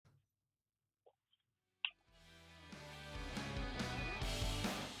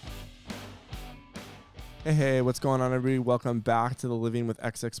Hey, what's going on, everybody? Welcome back to the Living with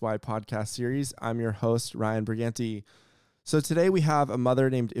XXY podcast series. I'm your host, Ryan Briganti. So today we have a mother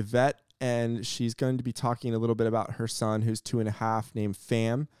named Yvette, and she's going to be talking a little bit about her son, who's 2.5, named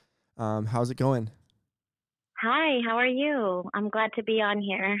Fam. How's it going? Hi, how are you? I'm glad to be on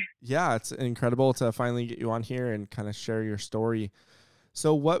here. Yeah, it's incredible to finally get you on here and kind of share your story.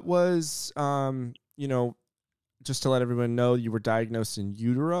 So what was, just to let everyone know, you were diagnosed in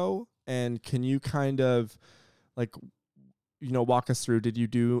utero, and can you kind of like walk us through, did you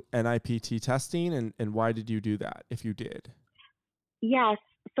do NIPT testing and why did you do that if you did? Yes,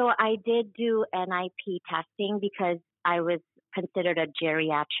 so I did do NIP testing because I was considered a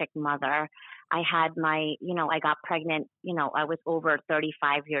geriatric mother. I had I got pregnant, I was over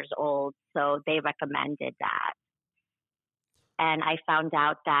 35 years old, so they recommended that. And I found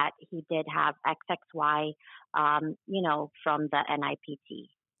out that he did have XXY, from the NIPT.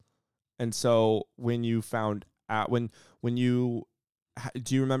 And so when you found out, when you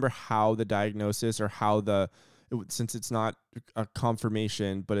do you remember how the diagnosis or how since it's not a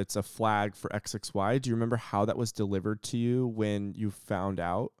confirmation but it's a flag for XXY, do you remember how that was delivered to you when you found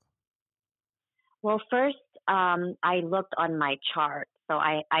out? Well, first, I looked on my chart. So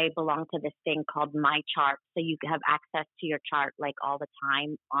I belong to this thing called My Chart. So you have access to your chart like all the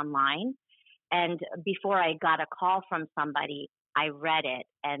time online. And before I got a call from somebody, I read it.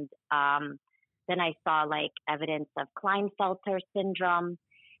 And then I saw like evidence of Klinefelter syndrome.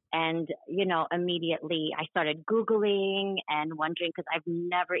 And, immediately I started Googling and wondering because I've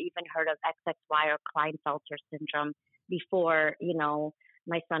never even heard of XXY or Klinefelter syndrome before,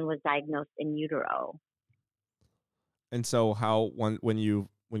 my son was diagnosed in utero. And so how when you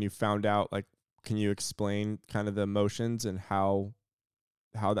found out, like, can you explain kind of the emotions and how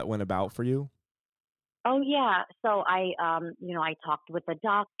that went about for you? Oh yeah. So I talked with a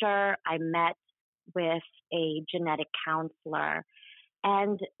doctor. I met with a genetic counselor,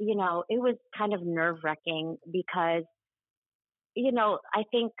 and it was kind of nerve wracking because I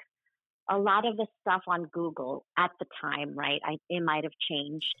think a lot of the stuff on Google at the time, right? It might have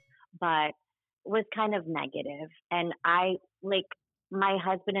changed, but was kind of negative. And I like my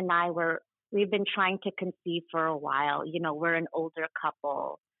husband and we've been trying to conceive for a while. We're an older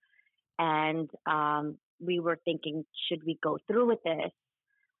couple, and we were thinking, should we go through with this?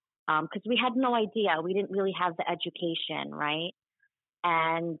 Because we had no idea. We didn't really have the education, right?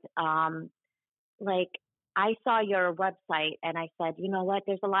 And like I saw your website, and I said, you know what?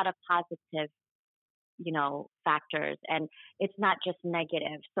 There's a lot of positive, factors, and it's not just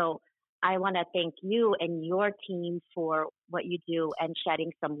negative. So I want to thank you and your team for what you do and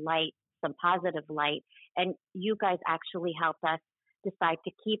shedding some light, some positive light. And you guys actually helped us decide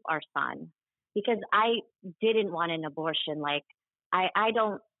to keep our son because I didn't want an abortion. Like I, I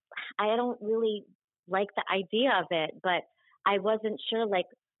don't, I don't really like the idea of it, but I wasn't sure like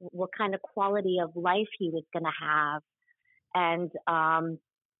what kind of quality of life he was going to have. And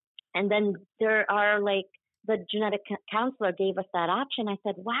then there are like the genetic counselor gave us that option. I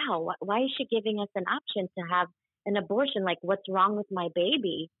said, wow, why is she giving us an option to have an abortion? Like, what's wrong with my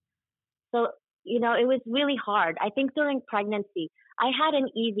baby? So, it was really hard. I think during pregnancy, I had an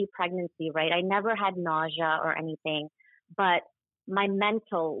easy pregnancy, right? I never had nausea or anything, but my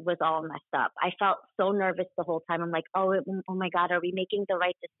mental was all messed up. I felt so nervous the whole time. I'm like, oh my God, are we making the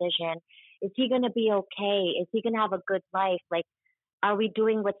right decision? Is he going to be okay? Is he going to have a good life? Like, are we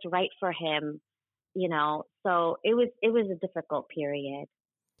doing what's right for him? So it was a difficult period.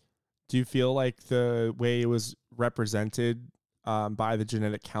 Do you feel like the way it was represented by the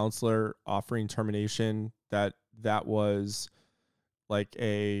genetic counselor offering termination, that was like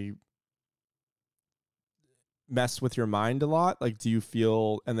a mess with your mind a lot? Like, do you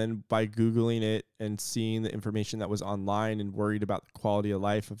feel, and then by Googling it and seeing the information that was online and worried about the quality of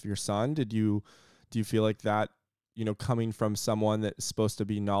life of your son, do you feel like that, coming from someone that's supposed to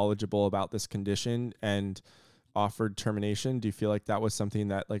be knowledgeable about this condition and offered termination, do you feel like that was something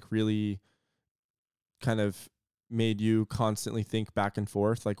that like really kind of made you constantly think back and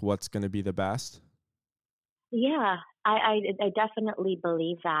forth, like what's going to be the best? Yeah, I definitely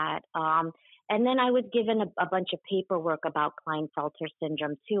believe that. And then I was given a bunch of paperwork about Klinefelter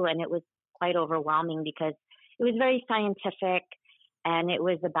syndrome too, and it was quite overwhelming because it was very scientific and it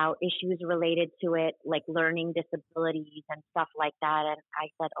was about issues related to it, like learning disabilities and stuff like that. And I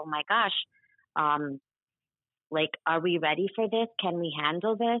said, oh my gosh, um, like, are we ready for this? Can we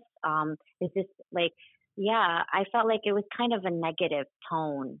handle this? Is this like, yeah, I felt like it was kind of a negative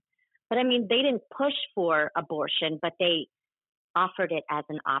tone. But I mean, they didn't push for abortion, but they offered it as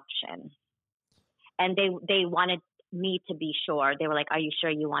an option. And they wanted me to be sure. They were like, "Are you sure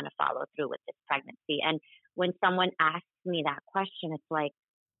you want to follow through with this pregnancy?" And when someone asks me that question, it's like,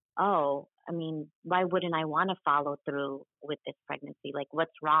 "Oh, I mean, why wouldn't I want to follow through with this pregnancy? Like,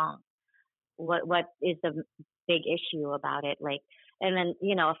 what's wrong? What is the big issue about it?" Like, and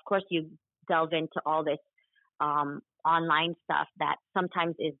then of course, you delve into all this online stuff that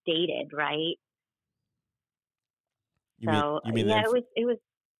sometimes is dated, right? You mean So you mean the yeah, it was.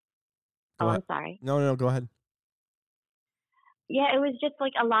 Oh, go ahead. I'm sorry. No, no, go ahead. Yeah, it was just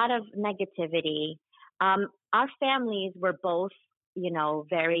like a lot of negativity. Our families were both,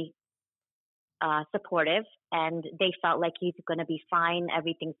 very supportive, and they felt like he's going to be fine,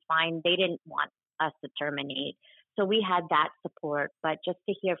 everything's fine. They didn't want us to terminate. So we had that support. But just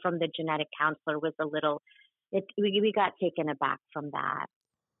to hear from the genetic counselor was a little, we got taken aback from that.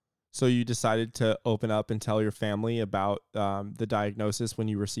 So you decided to open up and tell your family about the diagnosis when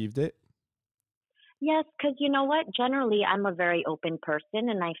you received it? Yes, because you know what? Generally, I'm a very open person,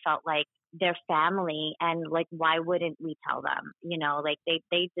 and I felt like their family, and like, why wouldn't we tell them? Like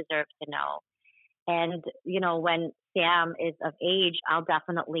they deserve to know. And, when Sam is of age, I'll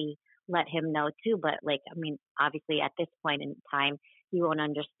definitely let him know too. But like, I mean, obviously at this point in time, he won't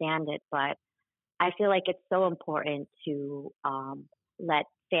understand it. But I feel like it's so important to let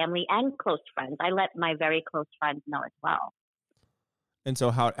family and close friends. I let my very close friends know as well. And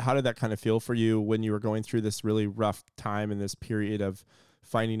so how did that kind of feel for you when you were going through this really rough time in this period of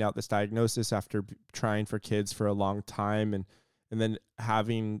finding out this diagnosis after trying for kids for a long time and then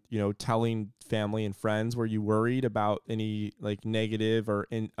having, telling family and friends, were you worried about any like negative or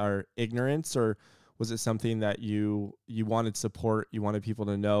ignorance, or was it something that you wanted support, you wanted people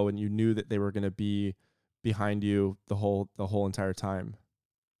to know, and you knew that they were going to be behind you the whole entire time?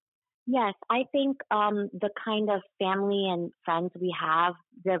 Yes, I think the kind of family and friends we have,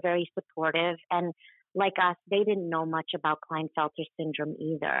 they're very supportive. And like us, they didn't know much about Klinefelter syndrome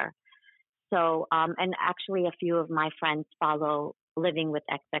either. So, and actually, a few of my friends follow Living with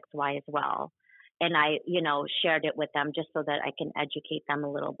XXY as well. And I, shared it with them just so that I can educate them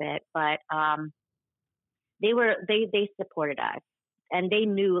a little bit. But they supported us, and they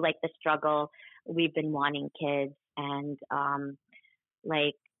knew like the struggle. We've been wanting kids, and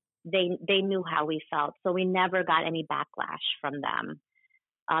like they knew how we felt, so we never got any backlash from them.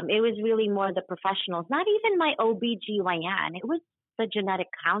 It was really more the professionals, not even my OBGYN. It was the genetic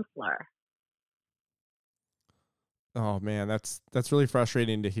counselor. Oh man, that's really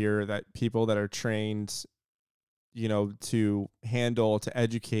frustrating to hear that people that are trained, to handle, to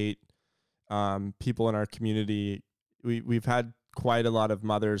educate people in our community. We've had quite a lot of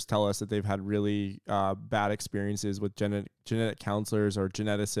mothers tell us that they've had really bad experiences with genetic counselors or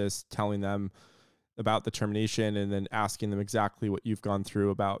geneticists telling them about the termination and then asking them exactly what you've gone through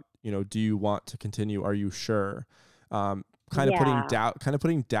about, do you want to continue? Are you sure? Yeah. Kind of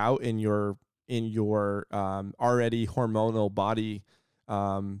putting doubt in your already hormonal body,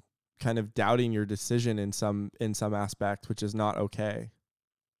 kind of doubting your decision in some aspect, which is not okay.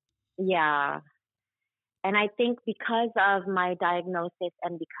 Yeah. And I think because of my diagnosis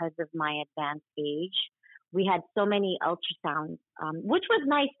and because of my advanced age, we had so many ultrasounds, which was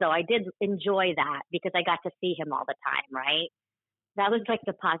nice though. I did enjoy that because I got to see him all the time, right? That was like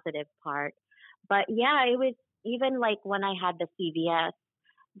the positive part. But yeah, it was even like when I had the CVS,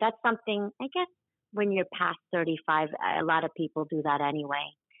 that's something, I guess, when you're past 35, a lot of people do that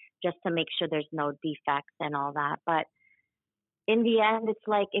anyway, just to make sure there's no defects and all that. But in the end, it's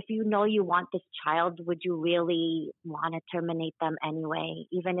like, if you know you want this child, would you really want to terminate them anyway,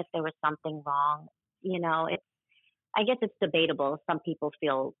 even if there was something wrong? It's, I guess it's debatable. Some people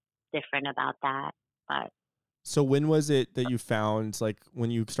feel different about that, but So when was it that you found, like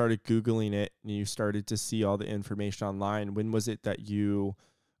when you started Googling it and you started to see all the information online, when was it that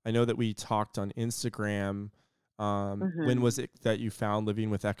I know that we talked on Instagram. When hmm was it that you found Living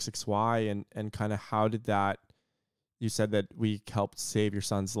with XXY, and kind of how did that, you said that we helped save your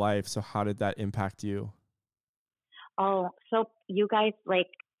son's life. So how did that impact you? oh, so you guys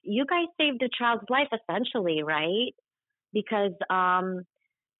saved a child's life essentially, right? Because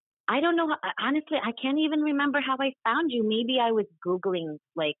I don't know. Honestly, I can't even remember how I found you. Maybe I was Googling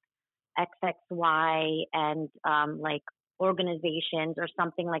like XXY and like organizations or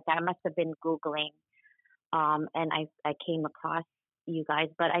something like that. I must have been Googling, and I came across you guys.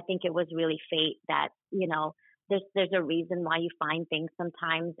 But I think it was really fate that there's a reason why you find things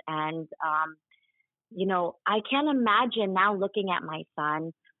sometimes. And I can't imagine now looking at my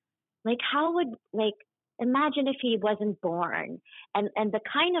son, like how would, like, imagine if he wasn't born, and the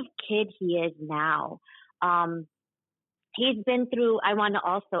kind of kid he is now. Um, he's been through. I want to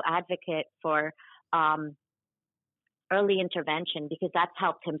also advocate for um, early intervention because that's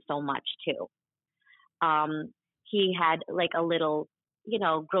helped him so much too. He had like a little,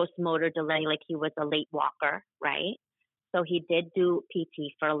 gross motor delay, like he was a late walker, right? So he did do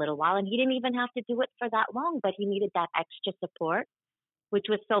PT for a little while, and he didn't even have to do it for that long, but he needed that extra support, which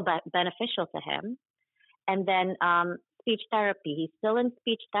was so beneficial to him. And then speech therapy. He's still in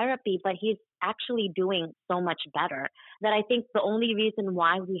speech therapy, but he's actually doing so much better that I think the only reason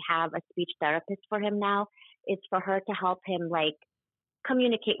why we have a speech therapist for him now is for her to help him like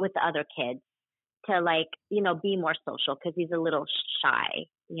communicate with the other kids, to like, be more social because he's a little shy.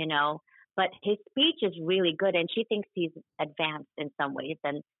 But his speech is really good, and she thinks he's advanced in some ways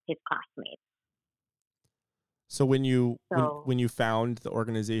than his classmates. So when you So, when you found the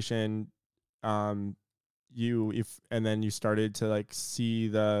organization, um, and then you started to like see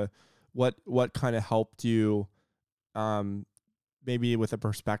what kind of helped you, um, maybe with a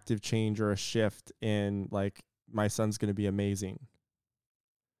perspective change or a shift in like my son's going to be amazing.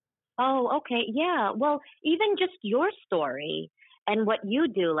 oh, okay. Yeah. Well, even just your story and what you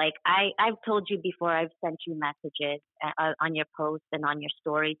do, like I've told you before, I've sent you messages on your posts and on your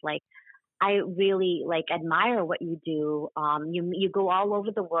stories. Like, I really like admire what you do. You go all over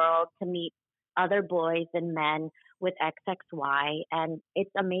the world to meet other boys and men with XXY, and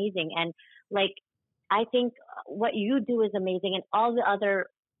it's amazing. And like, I think what you do is amazing, and all the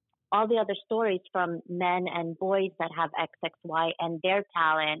other stories from men and boys that have XXY and their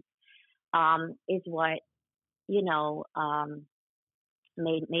talent is what you know um,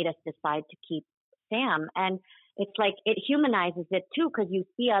 made us decide to keep Sam. And it's like it humanizes it too because you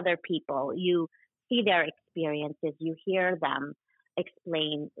see other people, you see their experiences, you hear them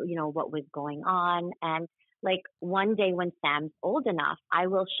explain, what was going on. And like one day when Sam's old enough, I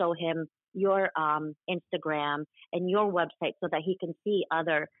will show him your Instagram and your website so that he can see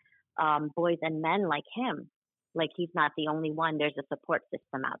other boys and men like him. Like he's not the only one. There's a support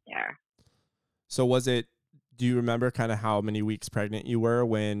system out there. So do you remember kind of how many weeks pregnant you were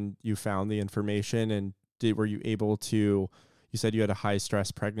when you found the information, and were you able to, you said you had a high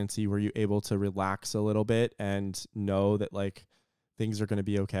stress pregnancy, were you able to relax a little bit and know that like things are going to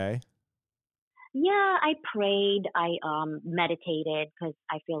be okay? Yeah, I prayed, I meditated because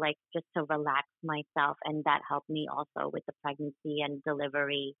I feel like just to relax myself, and that helped me also with the pregnancy and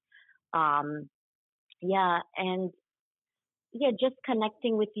delivery. Um, yeah, and yeah, just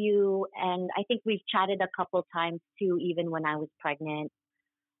connecting with you, and I think we've chatted a couple times too, even when I was pregnant.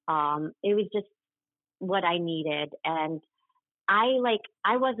 It was just what I needed, and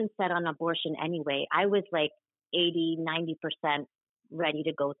I wasn't set on abortion anyway. I was like 80, 90% ready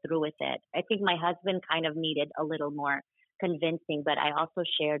to go through with it. I think my husband kind of needed a little more convincing, but I also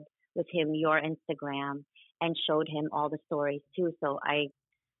shared with him your Instagram and showed him all the stories too. So I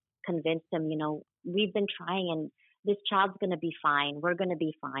convinced him, we've been trying and this child's going to be fine. We're going to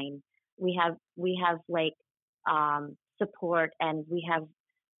be fine. We have like support, and we have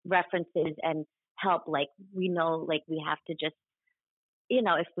references and help. Like we know, like we have to just,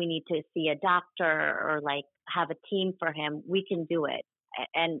 if we need to see a doctor or like have a team for him, we can do it.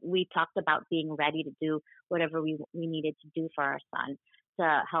 And we talked about being ready to do whatever we needed to do for our son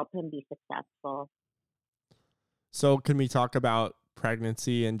to help him be successful. So can we talk about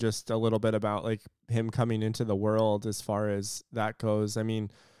pregnancy and just a little bit about like him coming into the world as far as that goes? I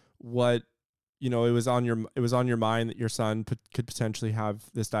mean, what, it was on your mind that your son could potentially have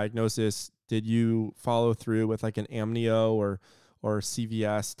this diagnosis. Did you follow through with like an amnio or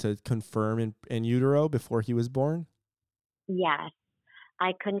CVS to confirm in utero before he was born? Yes,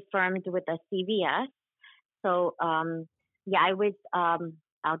 I confirmed with a CVS. So, yeah, I was,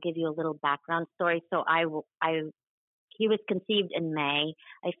 I'll give you a little background story. So he was conceived in May.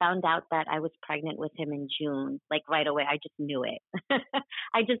 I found out that I was pregnant with him in June, like right away. I just knew it.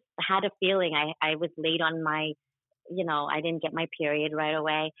 I just had a feeling. I was late on my, I didn't get my period right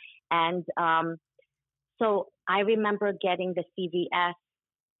away. And so I remember getting the CVS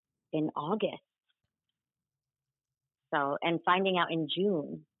in August. So, and finding out in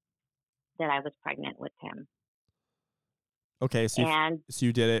June that I was pregnant with him. Okay, And so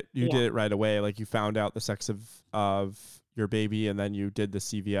you did it. You yeah, did it right away. Like you found out the sex of your baby, and then you did the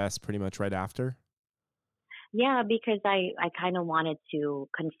CVS pretty much right after. yeah, because I kind of wanted to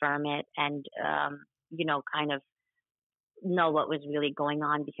confirm it and, kind of know what was really going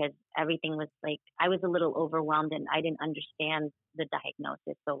on because everything was like, I was a little overwhelmed and I didn't understand the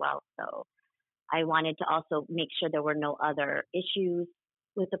diagnosis so well. So I wanted to also make sure there were no other issues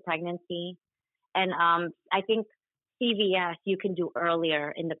with the pregnancy. And I think CVS you can do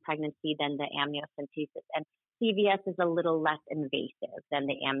earlier in the pregnancy than the amniocentesis. And CVS is a little less invasive than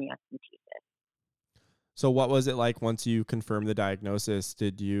the amniocentesis. So what was it like once you confirmed the diagnosis?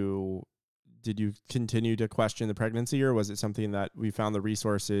 Did you continue to question the pregnancy, or was it something that we found the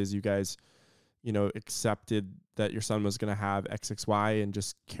resources, you guys, accepted that your son was going to have XXY and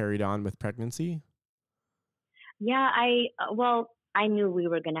just carried on with pregnancy? Yeah, well, I knew we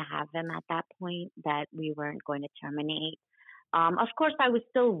were going to have him at that point, that we weren't going to terminate. Of course, I was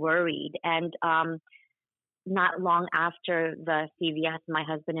still worried. And not long after the CVS, my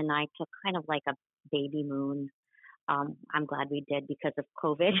husband and I took kind of like a baby moon. I'm glad we did because of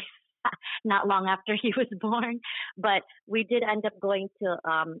COVID. Not long after he was born, but we did end up going to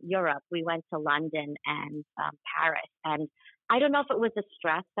Europe. We went to London and Paris, and I don't know if it was the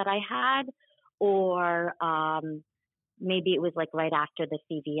stress that I had, or maybe it was like right after the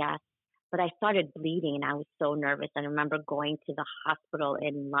CVS. But I started bleeding, and I was so nervous. And I remember going to the hospital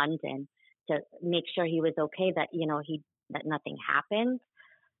in London to make sure he was okay. That that nothing happened.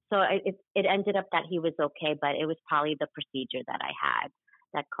 So it ended up that he was okay, but it was probably the procedure that I had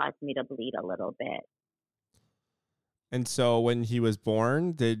that caused me to bleed a little bit. And so when he was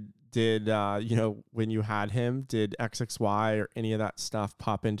born, did when you had him, did XXY or any of that stuff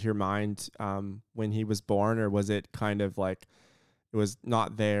pop into your mind when he was born, or was it kind of like it was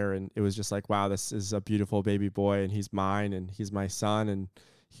not there and it was just like, wow, this is a beautiful baby boy and he's mine and he's my son and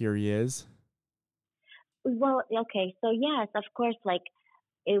here he is? Well, okay, so yes, of course, like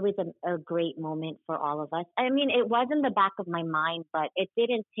it was a great moment for all of us. I mean, it was in the back of my mind, but it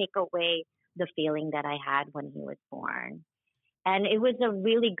didn't take away the feeling that I had when he was born. And it was a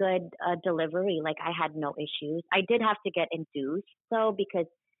really good delivery. Like I had no issues. I did have to get induced though because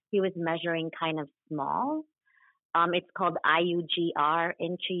he was measuring kind of small. It's called IUGR,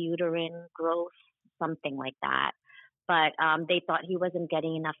 intrauterine growth, something like that. But they thought he wasn't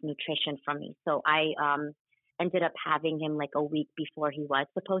getting enough nutrition from me, so I ended up having him like a week before he was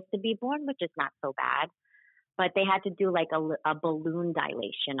supposed to be born, which is not so bad. But they had to do like a balloon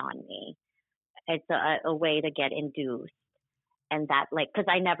dilation on me. It's a way to get induced, and that like because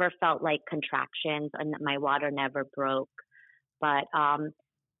I never felt like contractions and my water never broke. But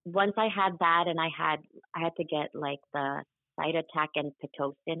once I had that, and I had to get like the Cytotec and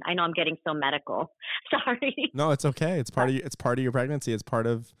Pitocin. I know I'm getting so medical. Sorry. No, it's okay. It's part of your pregnancy. It's part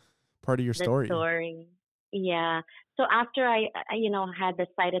of your The story. story. Yeah. So after had the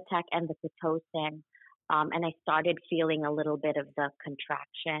Cytotec and the Pitocin, and I started feeling a little bit of the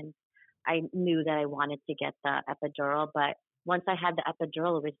contraction, I knew that I wanted to get the epidural. But once I had the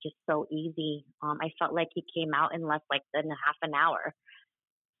epidural, it was just so easy. I felt like he came out in less like than a half an hour.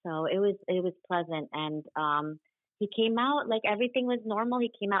 So it was pleasant, and he came out like everything was normal.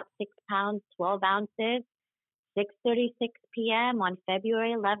 He came out 6 pounds 12 ounces, 6:36 p.m. on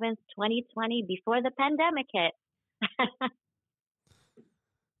February 11th, 2020, before the pandemic hit.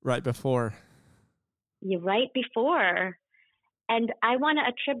 Right before. You're right before. And I want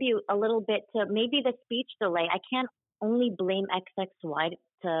to attribute a little bit to maybe the speech delay. I can't only blame XXY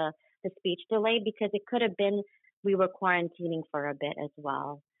to the speech delay because it could have been we were quarantining for a bit as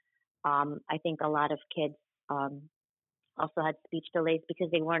well. I think a lot of kids also had speech delays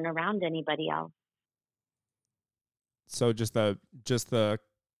because they weren't around anybody else. So just the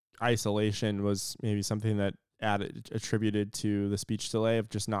isolation was maybe something that added attributed to the speech delay of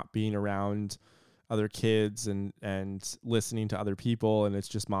just not being around other kids and listening to other people, and it's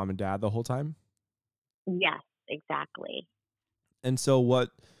just mom and dad the whole time. Yes, exactly. And so what,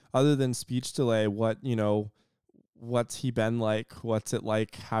 other than speech delay, what's he been like? What's it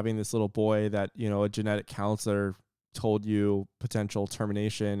like having this little boy that, a genetic counselor told you potential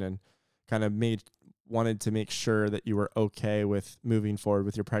termination and kind of wanted to make sure that you were okay with moving forward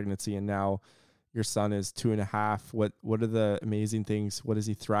with your pregnancy, and now your son is 2.5. What are the amazing things? What is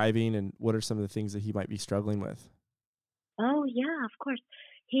he thriving, and what are some of the things that he might be struggling with? Oh, yeah, of course.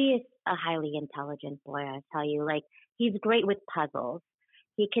 He is a highly intelligent boy, I tell you. Like, he's great with puzzles.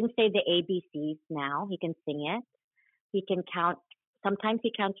 He can say the ABCs now, he can sing it. He can count, sometimes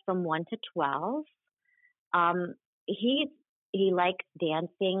he counts from 1 to 12. Um, he he likes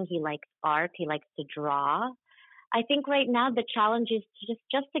dancing, he likes art, he likes to draw. I think right now the challenge is to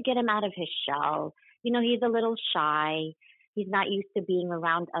just to get him out of his shell. He's a little shy. He's not used to being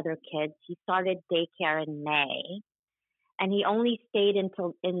around other kids. He started daycare in May, and he only stayed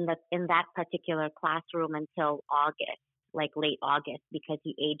until in that particular classroom until August, like late August, because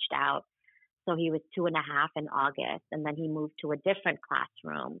he aged out. So he was 2.5 in August, and then he moved to a different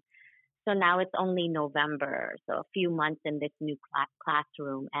classroom. So now it's only November, so a few months in this new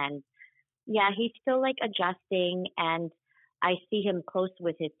classroom, and yeah, he's still like adjusting, and I see him close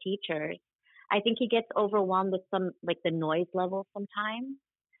with his teachers. I think he gets overwhelmed with some like the noise level sometimes.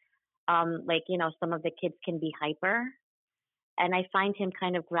 like, some of the kids can be hyper. And I find him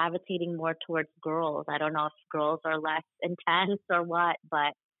kind of gravitating more towards girls. I don't know if girls are less intense or what,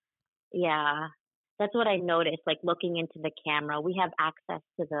 but yeah, that's what I noticed. Like looking into the camera, we have access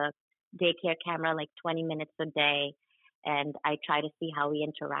to the daycare camera like 20 minutes a day, and I try to see how he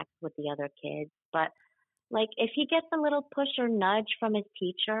interacts with the other kids. But like if he gets a little push or nudge from his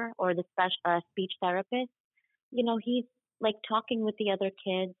teacher or the speech therapist, he's like talking with the other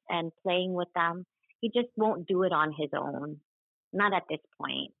kids and playing with them. He just won't do it on his own. Not at this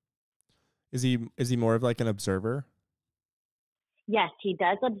point. Is he more of like an observer? Yes, he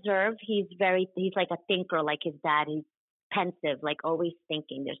does observe. He's like a thinker like his dad. He's pensive, like always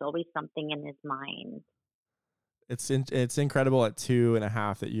thinking. There's always something in his mind. It's incredible at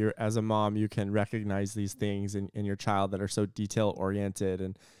 2.5 that you're, as a mom, you can recognize these things in your child that are so detail oriented,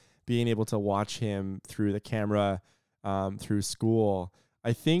 and being able to watch him through the camera, through school.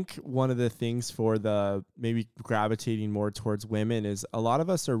 I think one of the things for the maybe gravitating more towards women is a lot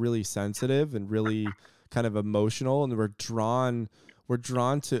of us are really sensitive and really kind of emotional, and we're drawn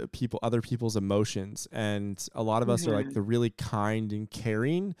to other people's emotions, and a lot of us are like Mhm. the really kind and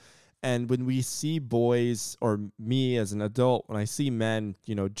caring. And when we see boys, or me as an adult, when I see men,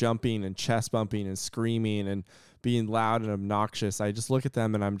 jumping and chest bumping and screaming and being loud and obnoxious, I just look at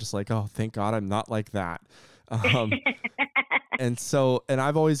them and I'm just like, oh, thank God I'm not like that. Um, and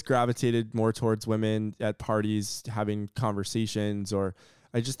I've always gravitated more towards women at parties having conversations, or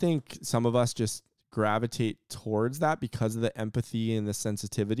I just think some of us just gravitate towards that because of the empathy and the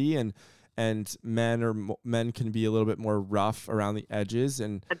sensitivity, and men can be a little bit more rough around the edges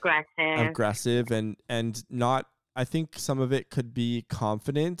and Aggressive. aggressive, and not. I think some of it could be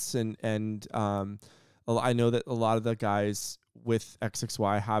confidence, I know that a lot of the guys with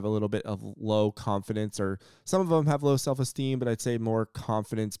XXY have a little bit of low confidence, or some of them have low self-esteem, but I'd say more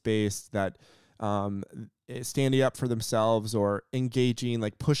confidence based, that um, standing up for themselves or engaging,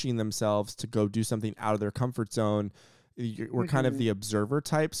 like pushing themselves to go do something out of their comfort zone. We're kind of Mhm. the observer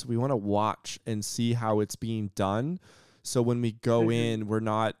types. We want to watch and see how it's being done. So when we go Mhm. in, we're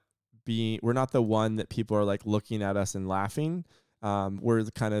not the one that people are like looking at us and laughing. We're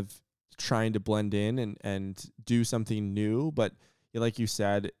the kind of trying to blend in and do something new. But like you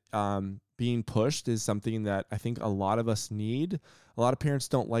said, being pushed is something that I think a lot of us need. A lot of parents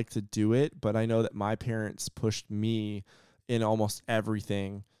don't like to do it, but I know that my parents pushed me in almost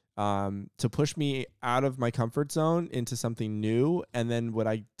everything, to push me out of my comfort zone into something new. And then what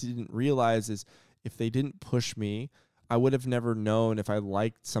I didn't realize is if they didn't push me, I would have never known if I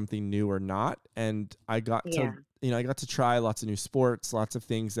liked something new or not. And Yeah. I got to try lots of new sports, lots of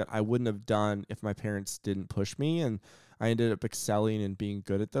things that I wouldn't have done if my parents didn't push me. And I ended up excelling and being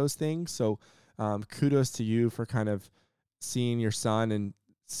good at those things. So, kudos to you for kind of seeing your son and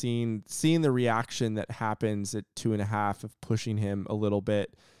seeing the reaction that happens at 2.5 of pushing him a little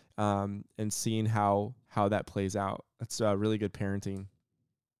bit, and seeing how that plays out. That's really good parenting.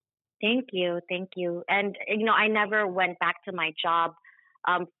 Thank you. Thank you. And, I never went back to my job.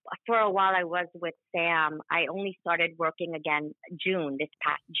 Um, for a while, I was with Sam. I only started working again this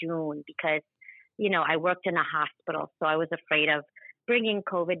past June, because, I worked in a hospital. So I was afraid of bringing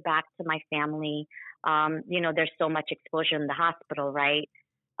COVID back to my family. There's so much exposure in the hospital, right?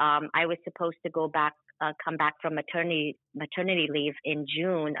 I was supposed to come back from maternity leave in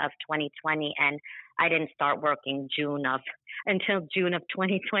June of 2020, and I didn't start working June of until June of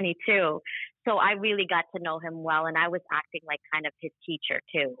 2022. So I really got to know him well, and I was acting like kind of his teacher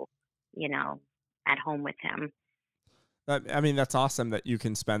too, you know, at home with him. I mean, that's awesome that you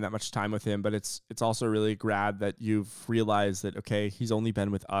can spend that much time with him, but it's also really rad that you've realized that, okay, he's only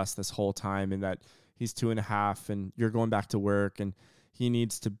been with us this whole time, and that he's 2.5, and you're going back to work, and he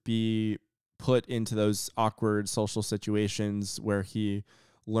needs to be put into those awkward social situations where he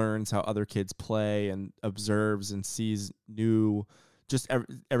learns how other kids play and observes and sees new,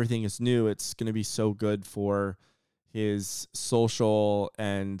 everything is new. It's going to be so good for his social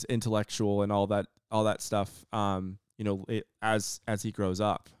and intellectual and all that stuff, as he grows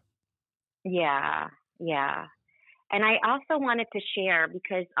up. Yeah, yeah. And I also wanted to share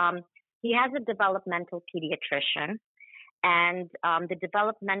because he has a developmental pediatrician, and the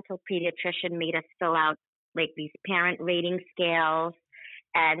developmental pediatrician made us fill out like these parent rating scales,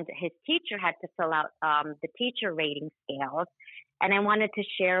 and his teacher had to fill out the teacher rating scales. And I wanted to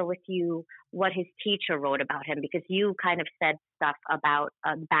share with you what his teacher wrote about him, because you kind of said stuff about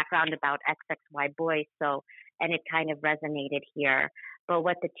background about XXY boys, so and it kind of resonated here. But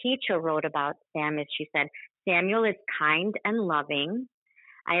what the teacher wrote about Sam is, she said, Samuel is kind and loving.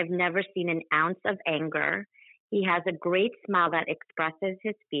 I have never seen an ounce of anger. He has a great smile that expresses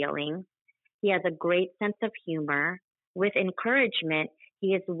his feelings. He has a great sense of humor. With encouragement, he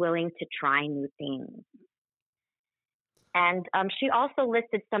is willing to try new things. And she also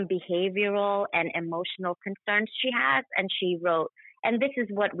listed some behavioral and emotional concerns she has, and she wrote, and this is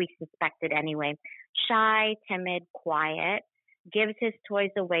what we suspected anyway: shy, timid, quiet, gives his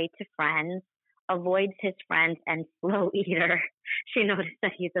toys away to friends, avoids his friends, and slow eater. She noticed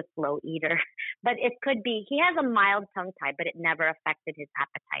that he's a slow eater, but it could be he has a mild tongue tie, but it never affected his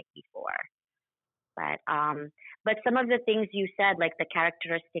appetite before. But some of the things you said, like the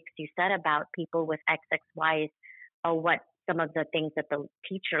characteristics you said about people with XXYs, are what some of the things that the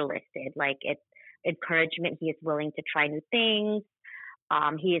teacher listed. Like it's encouragement, he is willing to try new things.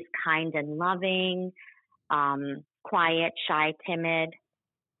 He is kind and loving, quiet, shy, timid.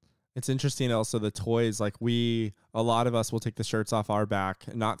 It's interesting also the toys, like a lot of us will take the shirts off our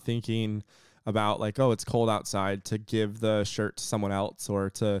back, not thinking about like, oh, it's cold outside, to give the shirt to someone else, or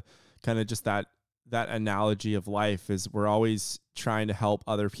to kind of just that analogy of life is we're always trying to help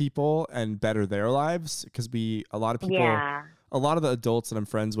other people and better their lives. Because a lot of people, Yeah. a lot of the adults that I'm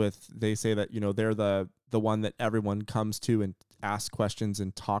friends with, they say that, they're the one that everyone comes to and asks questions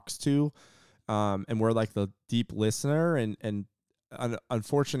and talks to. And we're like the deep listener, and an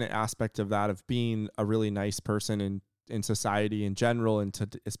unfortunate aspect of that, of being a really nice person in society in general,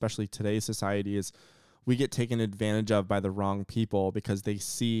 and especially today's society, is we get taken advantage of by the wrong people, because they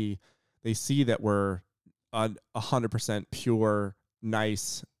see that we're 100% pure,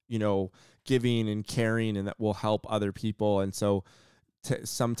 nice, giving and caring, and that will help other people. And so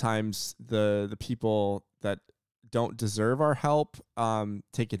sometimes the people that don't deserve our help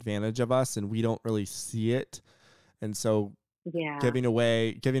take advantage of us, and we don't really see it. And so Yeah. giving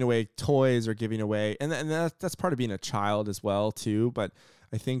away toys, or giving away, and that's part of being a child as well too. But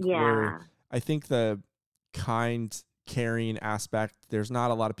I think Yeah. I think the kind, caring aspect, there's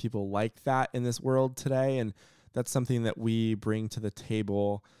not a lot of people like that in this world today, and that's something that we bring to the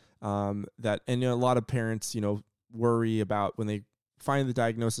table. And a lot of parents, worry about when they find the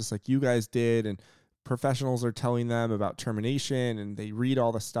diagnosis like you guys did, and professionals are telling them about termination, and they read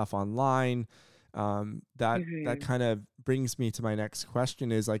all the stuff online. That Hmm. kind of brings me to my next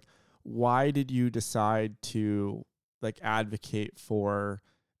question, is like, why did you decide to like advocate for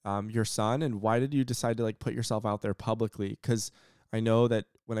your son, and why did you decide to like put yourself out there publicly? Because I know that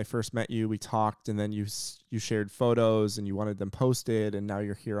when I first met you, we talked, and then you shared photos and you wanted them posted, and now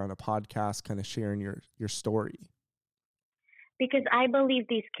you're here on a podcast kind of sharing your story. Because I believe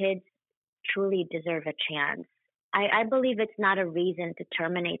these kids truly deserve a chance. I believe it's not a reason to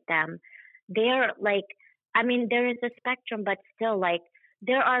terminate them. They're like, I mean, there is a spectrum, but still, like,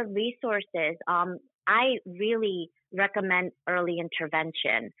 there are resources. I really recommend early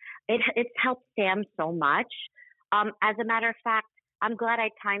intervention. It's helped Sam so much. As a matter of fact, I'm glad I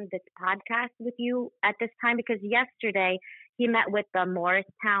timed this podcast with you at this time, because yesterday he met with the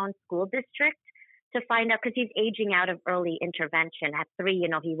Morristown School District to find out, because he's aging out of early intervention. At 3,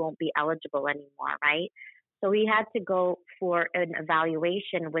 he won't be eligible anymore, right? So he had to go for an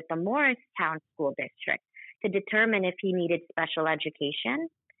evaluation with the Morristown School District to determine if he needed special education.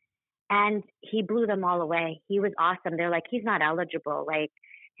 And he blew them all away. He was awesome. They're like, he's not eligible. Like,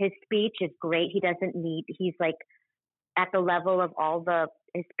 his speech is great. He's like at the level of all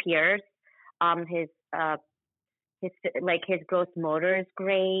his peers. Um, his, uh, his gross motor is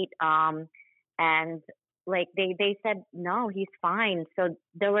great. And like they said, no, he's fine. So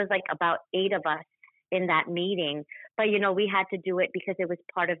there was like about 8 of us in that meeting, but we had to do it because it was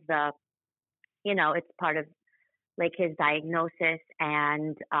part of it's part of like his diagnosis,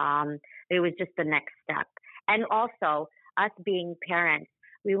 and it was just the next step. And also, us being parents,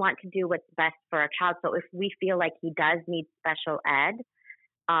 we want to do what's best for our child. So if we feel like he does need special ed,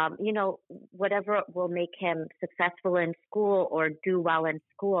 whatever will make him successful in school or do well in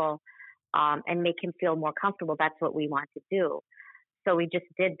school, and make him feel more comfortable, that's what we want to do. So we just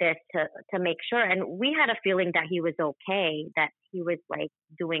did this to make sure. And we had a feeling that he was okay, that he was like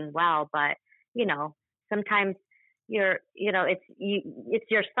doing well. But, sometimes it's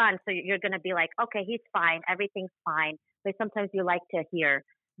your son. So you're going to be like, okay, he's fine. Everything's fine. But sometimes you like to hear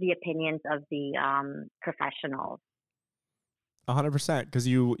the opinions of the professionals. 100%, because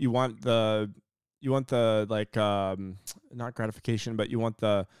you want the like not gratification, but you want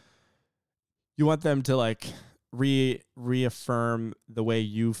them to like reaffirm the way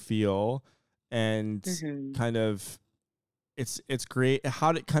you feel, and Hmm. kind of it's great.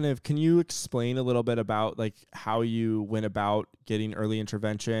 Can you explain a little bit about like how you went about getting early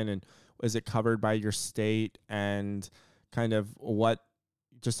intervention, and is it covered by your state, and kind of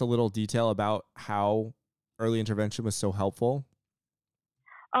just a little detail about how early intervention was so helpful?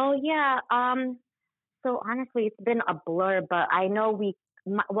 Oh yeah. So honestly, it's been a blur, but I know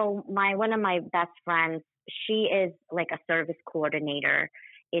my one of my best friends, she is like a service coordinator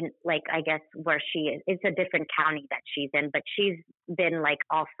in like I guess where she is. It's a different county that she's in, but she's been like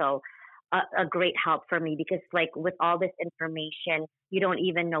also a great help for me because like with all this information, you don't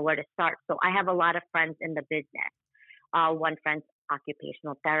even know where to start. So I have a lot of friends in the business. One friend's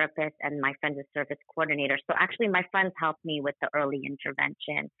occupational therapist, and my friend's a service coordinator. So actually, my friends helped me with the early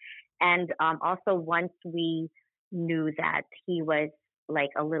intervention. And also, once we knew that he was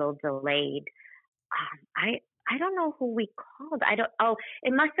like a little delayed, I don't know who we called. I don't. Oh,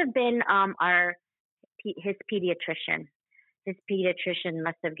 it must have been his pediatrician. His pediatrician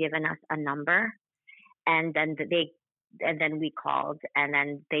must have given us a number, and then we called, and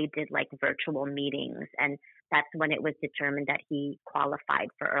then they did like virtual meetings, and that's when it was determined that he qualified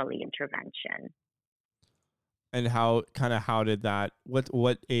for early intervention. And how did that,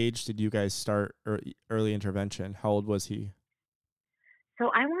 what age did you guys start early intervention? How old was he?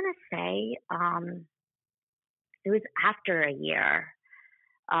 So I want to say it was after a year.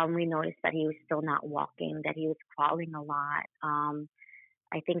 We noticed that he was still not walking, that he was crawling a lot.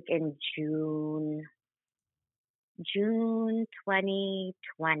 I think in June 2020,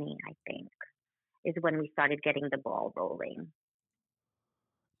 I think, is when we started getting the ball rolling.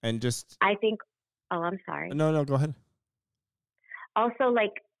 And just I think, oh, I'm sorry. no, go ahead. Also,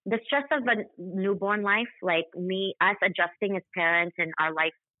 like the stress of a newborn life, like us adjusting as parents and our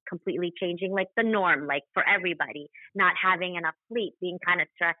life completely changing, like the norm, like for everybody, not having enough sleep, being kind of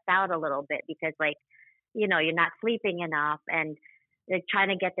stressed out a little bit because, like, you're not sleeping enough and they're trying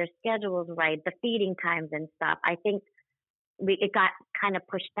to get their schedules right, the feeding times and stuff. I think it got kind of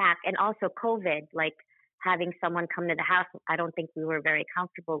pushed back. And also COVID, like having someone come to the house, I don't think we were very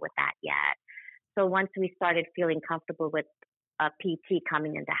comfortable with that yet. So once we started feeling comfortable with a PT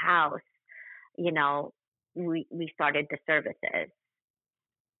coming in the house, you know, we started the services.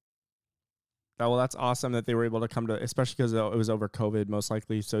 Well, that's awesome that they were able to come to, especially because it was over COVID, most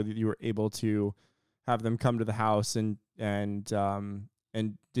likely, so that you were able to have them come to the house. And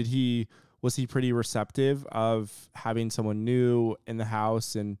did he was he pretty receptive of having someone new in the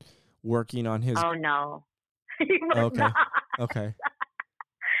house and working on his? Oh no, he was Okay, not. okay.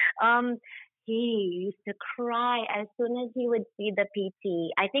 Um, he used to cry as soon as he would see the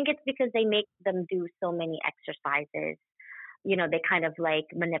PT. I think it's because they make them do so many exercises. They kind of like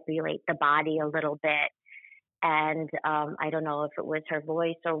manipulate the body a little bit. And I don't know if it was her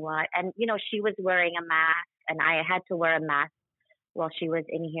voice or what. And, she was wearing a mask, and I had to wear a mask while she was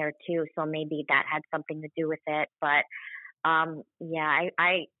in here too. So maybe that had something to do with it. But yeah,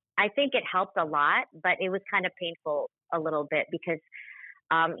 I think it helped a lot, but it was kind of painful a little bit because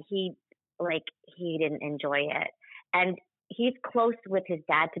he he didn't enjoy it, and he's close with his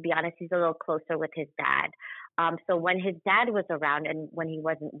dad. To be honest, he's a little closer with his dad. So when his dad was around and when he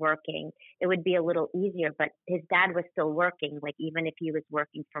wasn't working, it would be a little easier. But his dad was still working. Like even if he was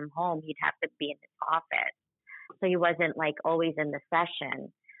working from home, he'd have to be in his office. So he wasn't like always in the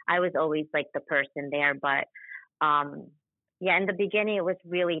session. I was always like the person there, but yeah, in the beginning it was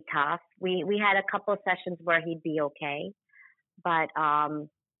really tough. We had a couple of sessions where he'd be okay, but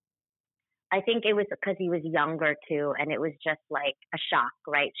I think it was because he was younger too, and it was just like a shock,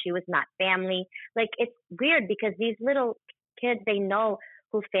 right? She was not family. Like it's weird because these little kids, they know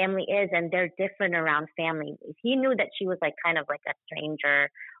who family is, and they're different around family. He knew that she was like kind of like a stranger,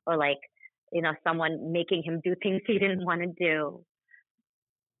 or like someone making him do things he didn't want to do.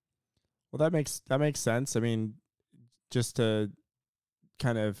 Well, that makes sense. I mean, just to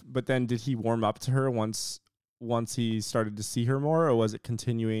kind of, but then did he warm up to her once he started to see her more, or was it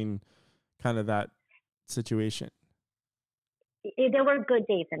continuing kind of that situation? There were good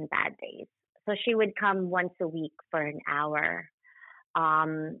days and bad days. So she would come once a week for an hour.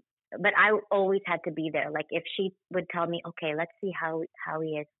 But I always had to be there. Like if she would tell me, "Okay, let's see how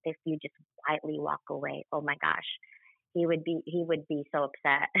he is," if you just quietly walk away, oh my gosh, he would be so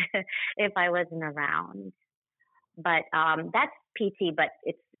upset if I wasn't around. But that's PT, but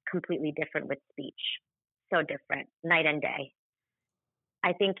it's completely different with speech. So different, night and day.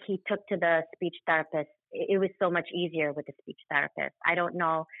 I think he took to the speech therapist. It was so much easier with the speech therapist. I don't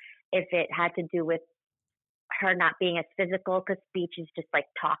know if it had to do with her not being as physical because speech is just like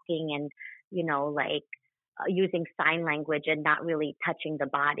talking and, like using sign language and not really touching the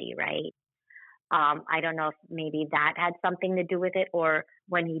body, right? I don't know if maybe that had something to do with it, or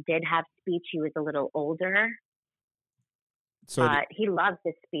when he did have speech, he was a little older. So But he loves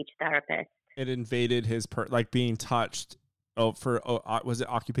his speech therapist. it invaded his like being touched. Oh, for was it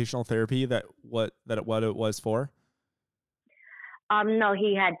occupational therapy what it was for? No,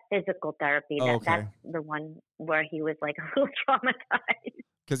 he had physical therapy. Oh, That's okay. the one where he was like a little traumatized.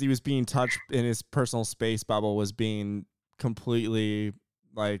 Because he was being touched in his personal space bubble was being completely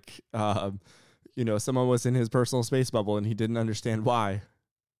like someone was in his personal space bubble and he didn't understand why.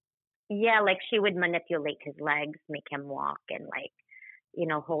 Yeah, like she would manipulate his legs, make him walk, and like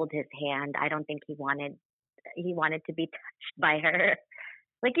hold his hand. I don't think he wanted to be touched by her.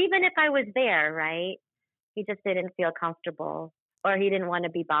 Like even if I was there, right? He just didn't feel comfortable or he didn't want to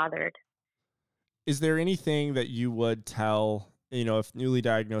be bothered. Is there anything that you would tell, if newly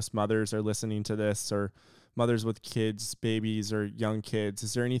diagnosed mothers are listening to this, or mothers with kids, babies, or young kids?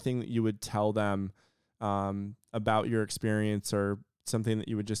 Is there anything that you would tell them about your experience, or something that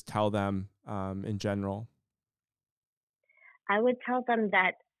you would just tell them in general? I would tell them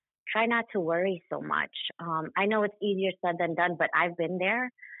that try not to worry so much. I know it's easier said than done, but I've been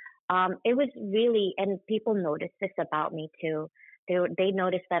there. It was really, and people noticed this about me too. They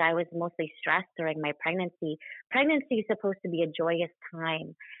noticed that I was mostly stressed during my pregnancy. Pregnancy is supposed to be a joyous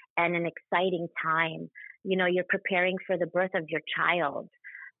time and an exciting time. You're preparing for the birth of your child.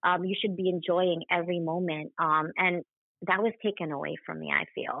 You should be enjoying every moment. And that was taken away from me, I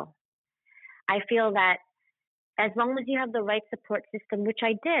feel. I feel that as long as you have the right support system, which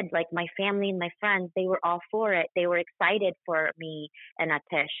I did, like my family and my friends, they were all for it. They were excited for me and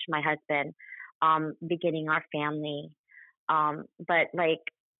Atish, my husband, beginning our family. But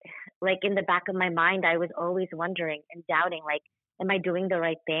like in the back of my mind, I was always wondering and doubting, like, am I doing the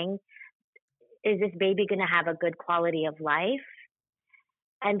right thing? Is this baby going to have a good quality of life?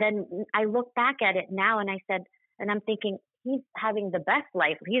 And then I look back at it now and I said, and I'm thinking, he's having the best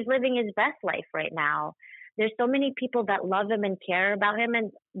life. He's living his best life right now. There's so many people that love him and care about him,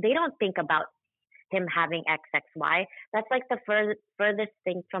 and they don't think about him having XXY. That's like the furthest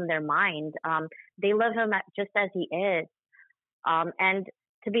thing from their mind. They love him just as he is. And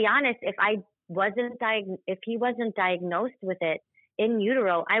to be honest, if he wasn't diagnosed with it in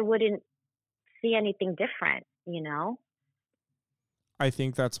utero, I wouldn't see anything different. I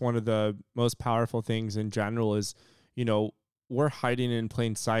think that's one of the most powerful things in general is, you know, we're hiding in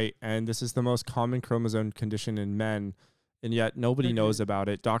plain sight, and this is the most common chromosome condition in men, and yet nobody Hmm. knows about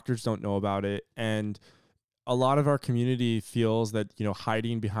it. Doctors don't know about it, and a lot of our community feels that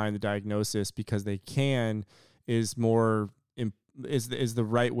hiding behind the diagnosis because they can is more is the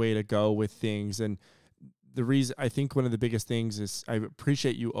right way to go with things. And the reason I think one of the biggest things is I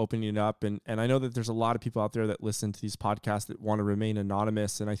appreciate you opening it up, and I know that there's a lot of people out there that listen to these podcasts that want to remain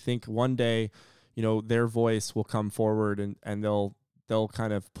anonymous, and I think one day their voice will come forward, and they'll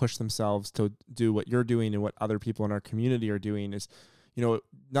kind of push themselves to do what you're doing and what other people in our community are doing. Is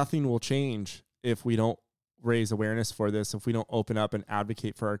nothing will change if we don't raise awareness for this, if we don't open up and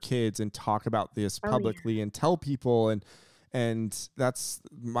advocate for our kids and talk about this Oh yeah. publicly and tell people. And that's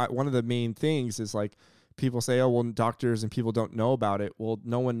one of the main things is like people say, oh, well, doctors and people don't know about it. Well,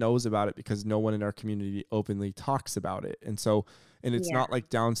 no one knows about it because no one in our community openly talks about it. And it's Yeah. not like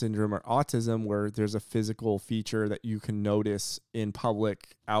Down syndrome or autism where there's a physical feature that you can notice in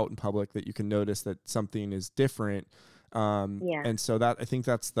public, out in public, that you can notice that something is different. Yeah. And so I think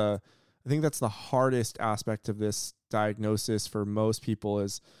that's the hardest aspect of this diagnosis for most people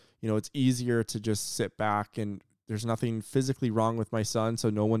is, it's easier to just sit back and there's nothing physically wrong with my son, so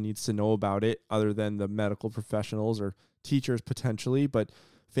no one needs to know about it other than the medical professionals or teachers potentially, but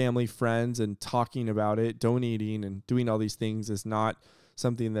family, friends, and talking about it, donating and doing all these things is not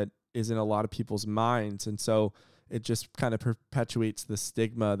something that is in a lot of people's minds. And so it just kind of perpetuates the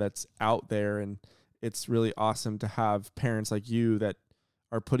stigma that's out there. And it's really awesome to have parents like you that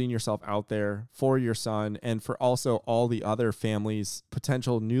are putting yourself out there for your son and for also all the other families,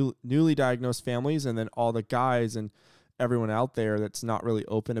 potential newly diagnosed families, and then all the guys and everyone out there that's not really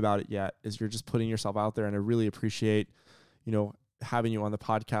open about it yet, is you're just putting yourself out there. And I really appreciate, having you on the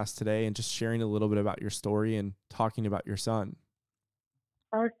podcast today and just sharing a little bit about your story and talking about your son.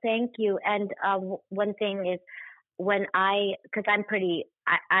 Oh, thank you. And one thing is because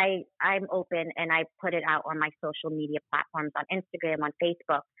I'm open and I put it out on my social media platforms on Instagram, on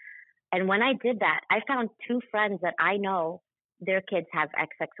Facebook. And when I did that, I found two friends that I know their kids have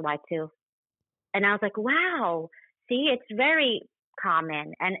XXY too. And I was like, wow, see, it's very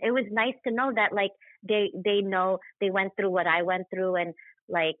common. And it was nice to know that like they know they went through what I went through and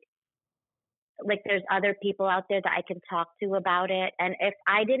like there's other people out there that I can talk to about it. And if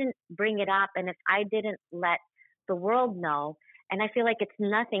I didn't bring it up and if I didn't let the world know, and I feel like it's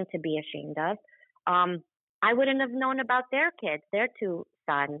nothing to be ashamed of, I wouldn't have known about their kids, their two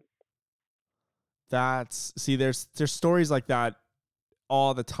sons. There's stories like that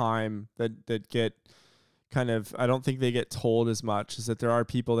all the time that get kind of, I don't think they get told as much, is that there are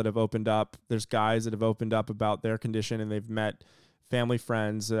people that have opened up. There's guys that have opened up about their condition, and they've met family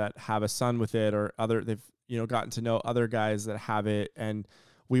friends that have a son with it, or they've, gotten to know other guys that have it. And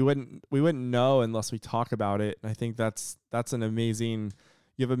we wouldn't know unless we talk about it. And I think that's an amazing,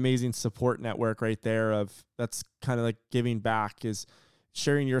 you have amazing support network right there of, that's kind of like giving back, is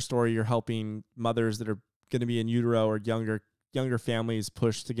sharing your story. You're helping mothers that are going to be in utero, or younger families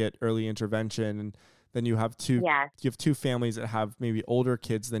push to get early intervention. And then you have two families that have maybe older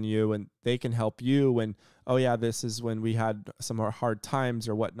kids than you, and they can help you when, oh yeah, this is when we had some hard times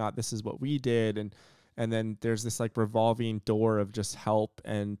or whatnot. This is what we did. And then there's this like revolving door of just help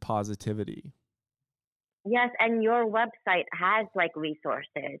and positivity. Yes, and your website has like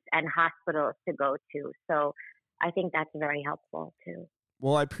resources and hospitals to go to. So I think that's very helpful too.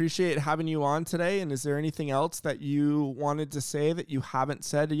 Well, I appreciate having you on today. And is there anything else that you wanted to say that you haven't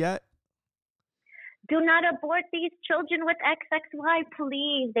said yet? Do not abort these children with XXY,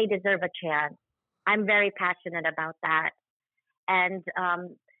 please. They deserve a chance. I'm very passionate about that. And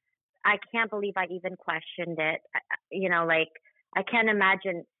I can't believe I even questioned it. I can't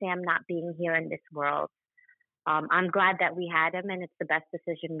imagine Sam not being here in this world. I'm glad that we had him, and it's the best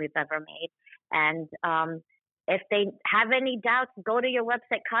decision we've ever made. And if they have any doubts, go to your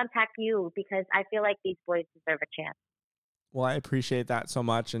website, contact you, because I feel like these boys deserve a chance. Well, I appreciate that so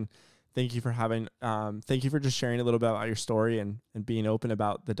much. And thank you for thank you for just sharing a little bit about your story and being open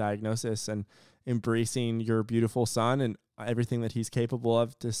about the diagnosis and embracing your beautiful son and everything that he's capable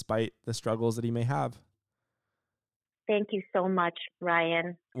of, despite the struggles that he may have. Thank you so much,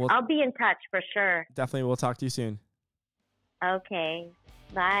 Ryan. I'll be in touch for sure. Definitely. We'll talk to you soon. Okay.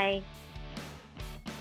 Bye.